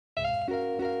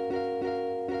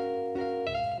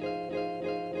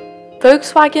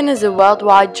Volkswagen is a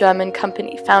worldwide German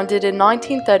company founded in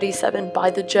 1937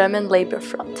 by the German Labour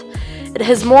Front. It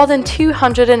has more than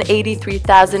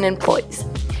 283,000 employees.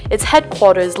 Its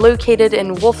headquarters is located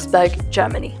in Wolfsburg,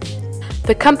 Germany.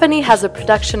 The company has a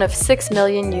production of 6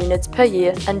 million units per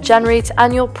year and generates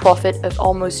annual profit of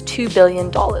almost $2 billion.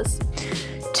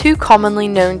 Two commonly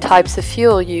known types of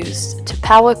fuel used to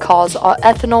power cars are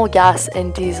ethanol gas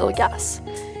and diesel gas.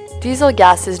 Diesel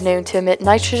gas is known to emit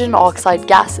nitrogen oxide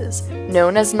gases,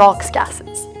 known as NOx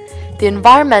gases. The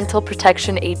Environmental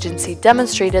Protection Agency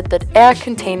demonstrated that air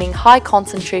containing high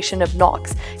concentration of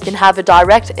NOx can have a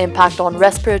direct impact on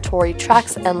respiratory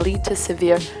tracts and lead to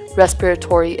severe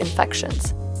respiratory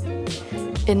infections.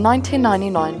 In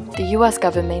 1999, the US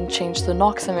government changed the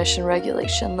NOx emission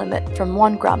regulation limit from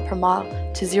 1 gram per mile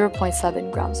to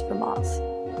 0.7 grams per mile.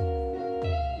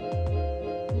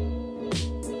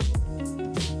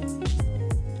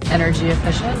 Energy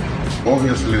efficient?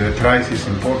 Obviously the price is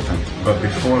important, but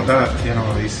before that,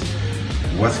 is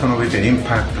what's going to be the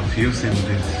impact of using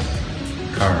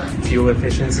this car? Fuel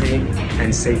efficiency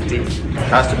and safety.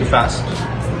 Has to be fast,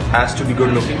 has to be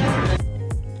good looking.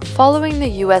 Following the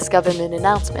US government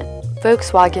announcement,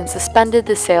 Volkswagen suspended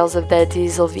the sales of their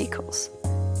diesel vehicles.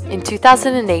 In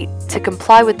 2008, to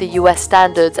comply with the US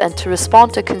standards and to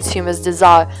respond to consumers'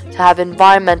 desire to have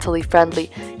environmentally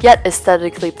friendly yet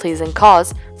aesthetically pleasing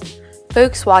cars,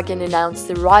 Volkswagen announced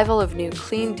the arrival of new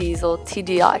clean diesel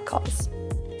TDI cars.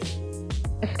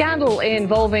 A scandal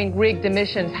involving rigged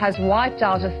emissions has wiped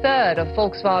out a third of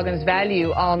Volkswagen's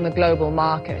value on the global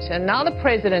market. And now the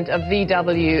president of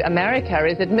VW America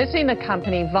is admitting the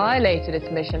company violated its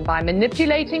mission by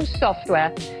manipulating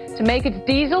software to make its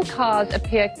diesel cars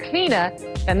appear cleaner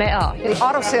than they are. The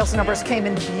auto sales numbers came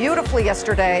in beautifully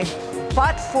yesterday,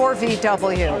 but for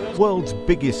VW. World's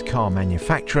biggest car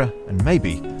manufacturer and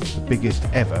maybe the biggest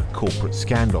ever corporate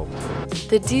scandal.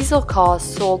 The diesel cars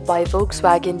sold by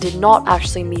Volkswagen did not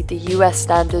actually meet the US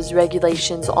standards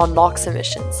regulations on NOx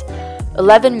emissions.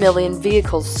 11 million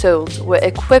vehicles sold were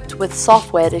equipped with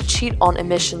software to cheat on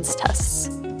emissions tests.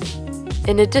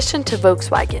 In addition to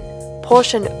Volkswagen,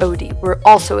 Porsche and Audi were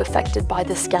also affected by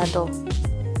the scandal.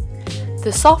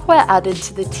 The software added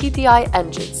to the TDI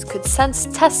engines could sense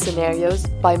test scenarios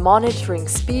by monitoring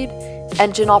speed,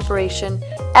 engine operation,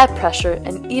 air pressure,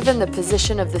 and even the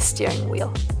position of the steering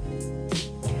wheel.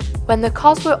 When the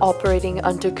cars were operating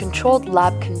under controlled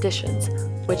lab conditions,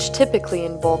 which typically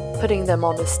involved putting them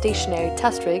on a stationary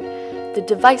test rig, the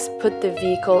device put the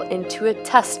vehicle into a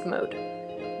test mode.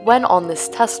 When on this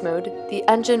test mode, the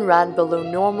engine ran below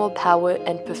normal power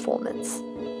and performance.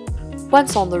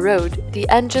 Once on the road, the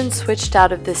engine switched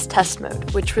out of this test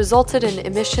mode, which resulted in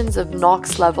emissions of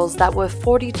NOx levels that were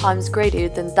 40 times greater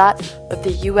than that of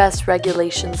the US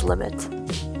regulations limit.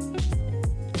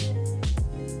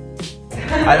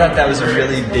 I thought that was a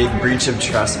really big breach of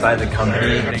trust by the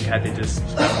company. I think had they just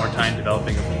spent more time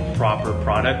developing a proper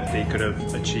product, they could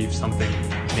have achieved something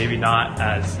maybe not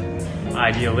as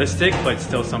idealistic, but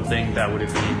still something that would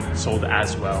have been sold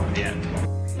as well in the end.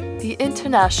 The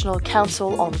International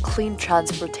Council on Clean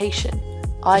Transportation,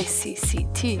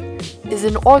 ICCT, is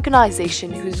an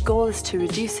organization whose goal is to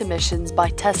reduce emissions by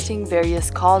testing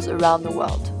various cars around the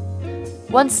world.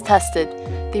 Once tested,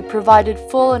 they provided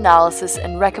full analysis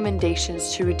and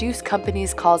recommendations to reduce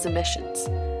companies' cars' emissions.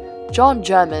 John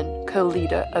German,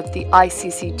 co-leader of the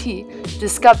ICCT,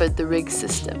 discovered the rig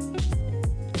system.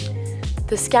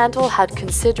 The scandal had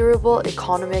considerable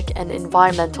economic and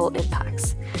environmental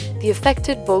impacts. The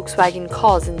affected Volkswagen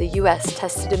cars in the US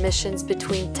tested emissions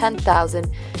between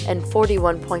 10,000 and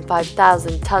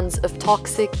 41,500 tons of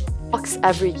toxic NOx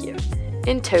every year.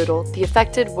 In total, the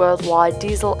affected worldwide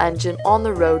diesel engine on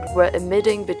the road were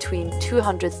emitting between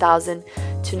 200,000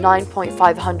 to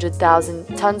 9,500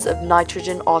 tons of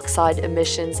nitrogen oxide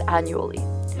emissions annually.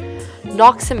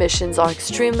 NOx emissions are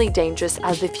extremely dangerous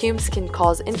as the fumes can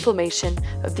cause inflammation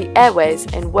of the airways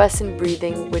and worsen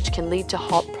breathing, which can lead to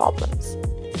heart problems.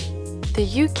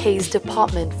 The UK's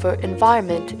Department for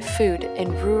Environment, Food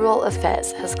and Rural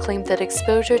Affairs has claimed that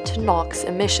exposure to NOx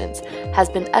emissions has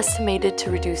been estimated to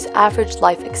reduce average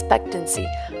life expectancy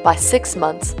by 6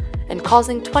 months and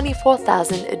causing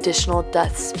 24,000 additional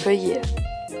deaths per year.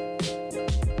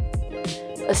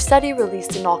 A study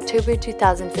released in October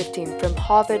 2015 from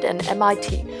Harvard and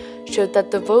MIT showed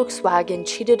that the Volkswagen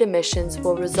cheated emissions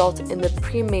will result in the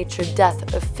premature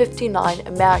death of 59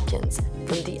 Americans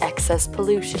from the excess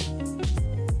pollution.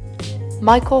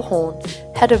 Michael Horn,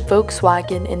 head of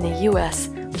Volkswagen in the US,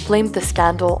 blamed the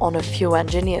scandal on a few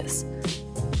engineers.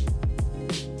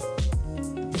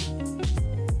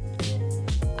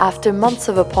 After months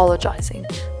of apologizing,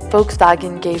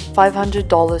 Volkswagen gave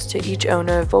 $500 to each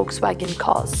owner of Volkswagen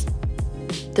cars.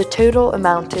 The total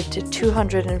amounted to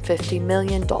 $250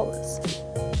 million.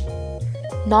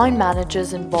 9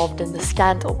 managers involved in the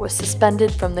scandal were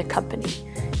suspended from the company.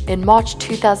 In March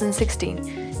 2016,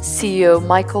 CEO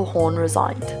Michael Horn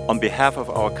resigned. On behalf of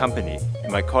our company,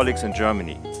 my colleagues in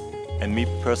Germany, and me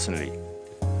personally,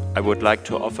 I would like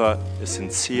to offer a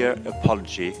sincere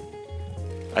apology.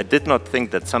 I did not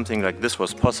think that something like this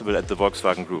was possible at the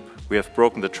Volkswagen Group. We have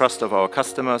broken the trust of our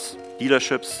customers,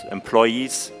 dealerships,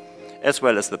 employees, as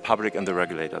well as the public and the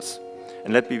regulators.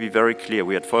 And let me be very clear,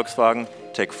 we at Volkswagen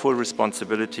take full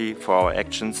responsibility for our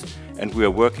actions, and we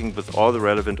are working with all the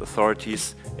relevant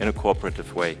authorities in a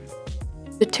cooperative way.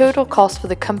 The total cost for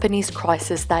the company's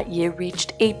crisis that year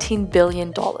reached $18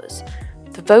 billion.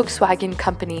 The Volkswagen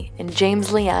company and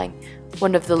James Liang,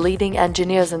 one of the leading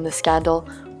engineers in the scandal,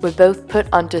 were both put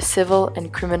under civil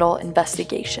and criminal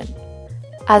investigation.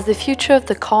 As the future of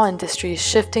the car industry is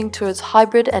shifting towards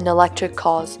hybrid and electric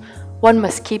cars, one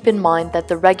must keep in mind that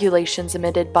the regulations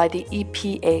emitted by the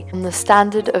EPA and the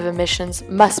standard of emissions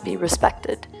must be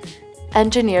respected.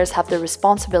 Engineers have the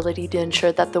responsibility to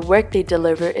ensure that the work they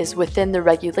deliver is within the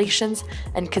regulations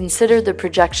and consider the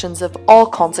projections of all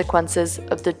consequences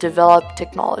of the developed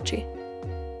technology.